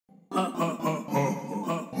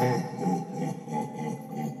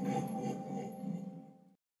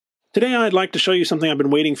Today I'd like to show you something I've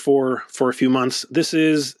been waiting for a few months. This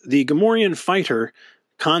is the Gamorrean Fighter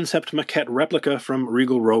concept maquette replica from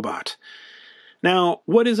Regal Robot. Now,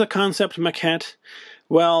 what is a concept maquette?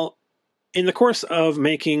 Well, in the course of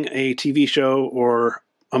making a TV show or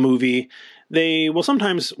a movie, they will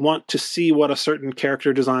sometimes want to see what a certain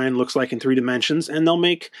character design looks like in 3 dimensions, and they'll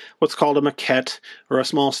make what's called a maquette or a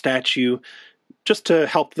small statue just to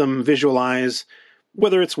help them visualize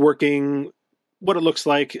whether it's working, what it looks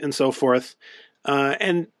like, and so forth.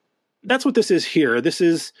 And that's what this is here. This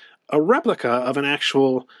is a replica of an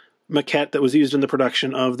actual maquette that was used in the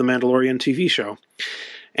production of the Mandalorian TV show.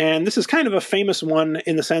 And this is kind of a famous one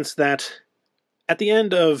in the sense that at the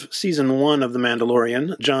end of Season 1 of The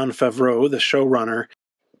Mandalorian, Jon Favreau, the showrunner,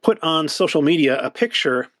 put on social media a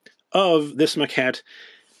picture of this maquette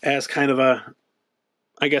as kind of a,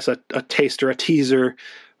 I guess, a taste or a teaser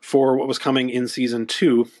for what was coming in Season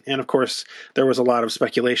 2. And of course, there was a lot of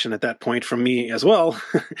speculation at that point from me as well,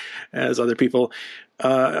 as other people,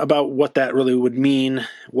 about what that really would mean,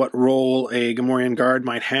 what role a Gamorrean guard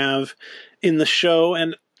might have in the show.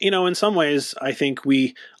 And, you know, in some ways, I think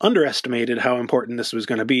we underestimated how important this was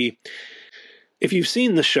going to be. If you've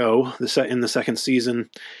seen the show in the second season,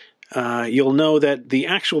 you'll know that the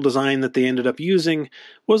actual design that they ended up using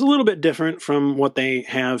was a little bit different from what they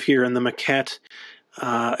have here in the maquette.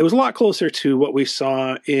 It was a lot closer to what we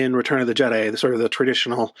saw in Return of the Jedi, the sort of the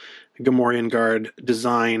traditional Gamorrean guard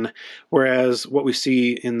design, whereas what we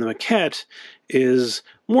see in the maquette is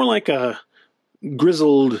more like a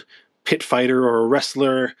grizzled pit fighter or a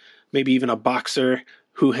wrestler, maybe even a boxer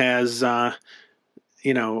who has,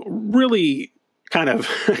 really kind of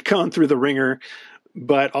gone through the ringer,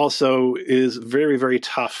 but also is very, very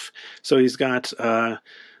tough. So he's got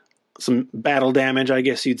some battle damage, I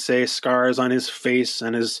guess you'd say, scars on his face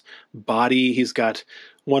and his body. He's got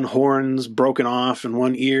one horn's broken off and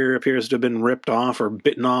one ear appears to have been ripped off or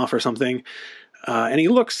bitten off or something. And he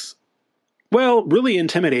looks, well, really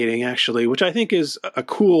intimidating, actually, which I think is a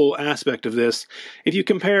cool aspect of this. If you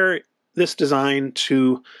compare this design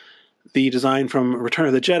to the design from Return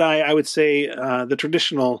of the Jedi, I would say the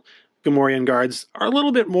traditional Gamorrean guards are a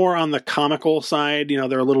little bit more on the comical side. You know,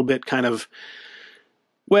 they're a little bit kind of,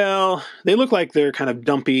 well, they look like they're kind of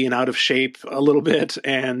dumpy and out of shape a little bit,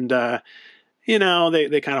 and,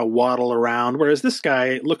 they kind of waddle around, whereas this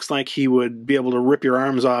guy looks like he would be able to rip your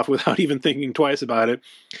arms off without even thinking twice about it.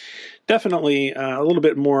 Definitely a little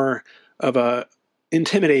bit more of a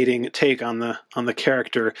intimidating take on the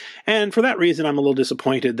character, and for that reason I'm a little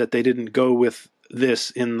disappointed that they didn't go with this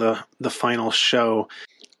in the final show.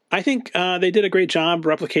 I think they did a great job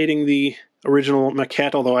replicating the original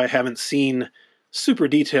maquette, although I haven't seen super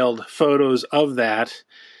detailed photos of that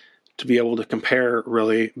to be able to compare,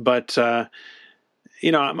 really. But, from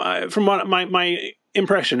what my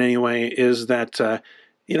impression anyway is that,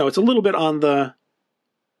 it's a little bit on the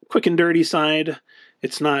quick and dirty side.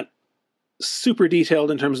 It's not super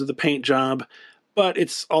detailed in terms of the paint job, but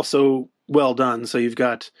it's also well done. So you've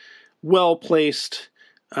got well-placed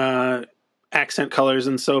accent colors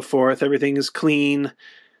and so forth. Everything is clean,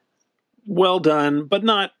 well done, but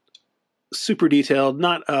not super detailed,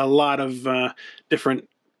 not a lot of different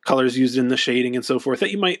colors used in the shading and so forth that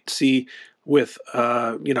you might see with,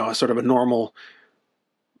 a sort of a normal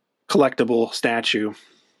collectible statue.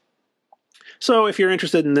 So if you're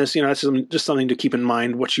interested in this, it's just something to keep in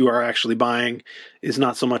mind. What you are actually buying is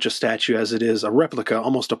not so much a statue as it is a replica,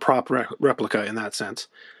 almost a prop replica in that sense.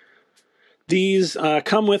 These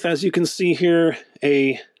come with, as you can see here,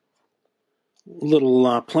 a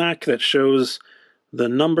little plaque that shows the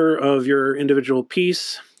number of your individual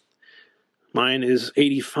piece. Mine is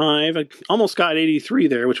 85. I almost got 83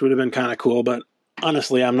 there, which would have been kind of cool, but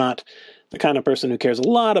honestly, I'm not the kind of person who cares a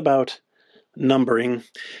lot about numbering.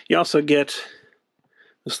 You also get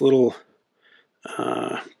this little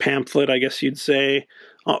pamphlet, I guess you'd say,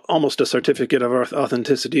 almost a certificate of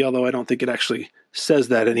authenticity, although I don't think it actually says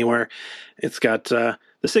that anywhere. It's got the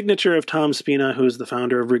signature of Tom Spina, who is the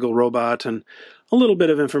founder of Regal Robot, and a little bit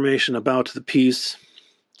of information about the piece.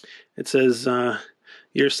 It says,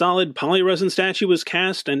 your solid polyresin statue was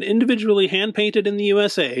cast and individually hand-painted in the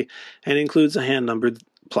USA and includes a hand-numbered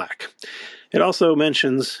plaque. It also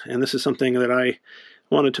mentions, and this is something that I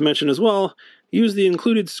wanted to mention as well, use the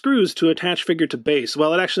included screws to attach figure to base.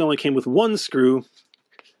 Well, it actually only came with 1 screw,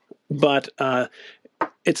 but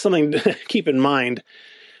it's something to keep in mind.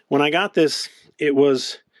 When I got this, it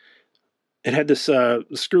had this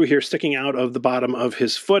screw here sticking out of the bottom of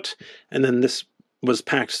his foot, and then this was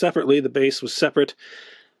packed separately. The base was separate.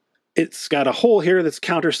 It's got a hole here that's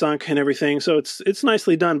countersunk and everything, so it's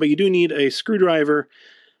nicely done, but you do need a screwdriver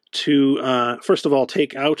to, first of all,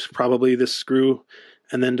 take out probably this screw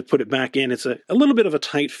and then to put it back in. It's a little bit of a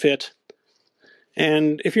tight fit.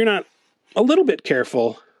 And if you're not a little bit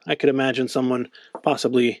careful, I could imagine someone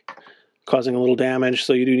possibly causing a little damage,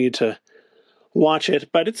 so you do need to watch it,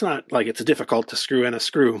 but it's not like it's difficult to screw in a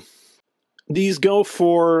screw. These go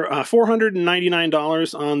for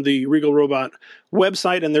 $499 on the Regal Robot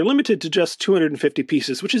website, and they're limited to just 250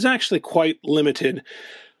 pieces, which is actually quite limited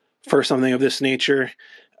for something of this nature.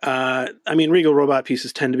 I mean, Regal Robot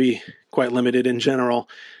pieces tend to be quite limited in general,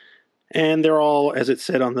 and they're all, as it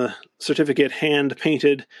said on the certificate,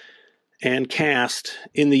 hand-painted and cast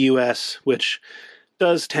in the US, which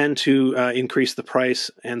does tend to increase the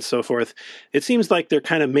price and so forth. It seems like they're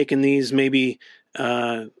kind of making these maybe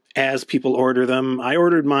as people order them. I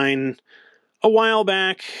ordered mine a while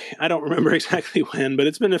back. I don't remember exactly when, but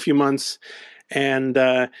it's been a few months, and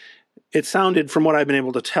it sounded, from what I've been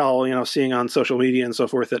able to tell, you know, seeing on social media and so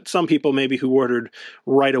forth, that some people maybe who ordered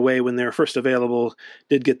right away when they were first available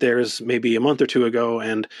did get theirs maybe a month or two ago,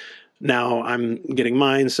 and now I'm getting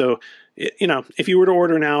mine. So, you know, if you were to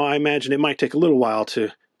order now, I imagine it might take a little while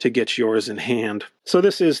to get yours in hand. So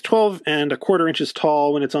this is 12 1/4 inches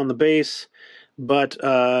tall when it's on the base, but,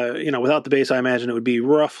 you know, without the base, I imagine it would be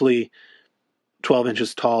roughly 12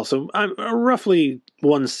 inches tall. So I'm roughly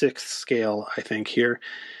 1/6 scale, I think, here.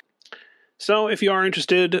 So if you are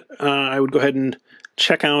interested, I would go ahead and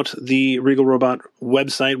check out the Regal Robot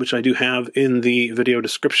website, which I do have in the video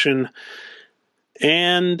description.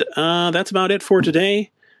 And that's about it for today.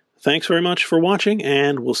 Thanks very much for watching,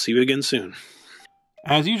 and we'll see you again soon.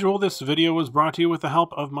 As usual, this video was brought to you with the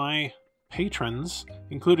help of my patrons,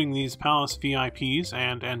 including these Palace VIPs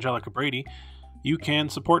and Angelica Brady. You can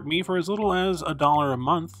support me for as little as $1 a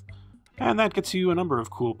month, and that gets you a number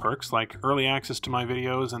of cool perks, like early access to my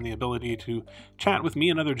videos and the ability to chat with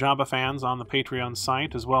me and other Jabba fans on the Patreon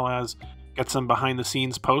site, as well as get some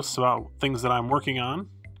behind-the-scenes posts about things that I'm working on.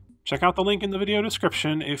 Check out the link in the video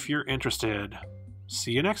description if you're interested.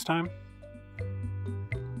 See you next time.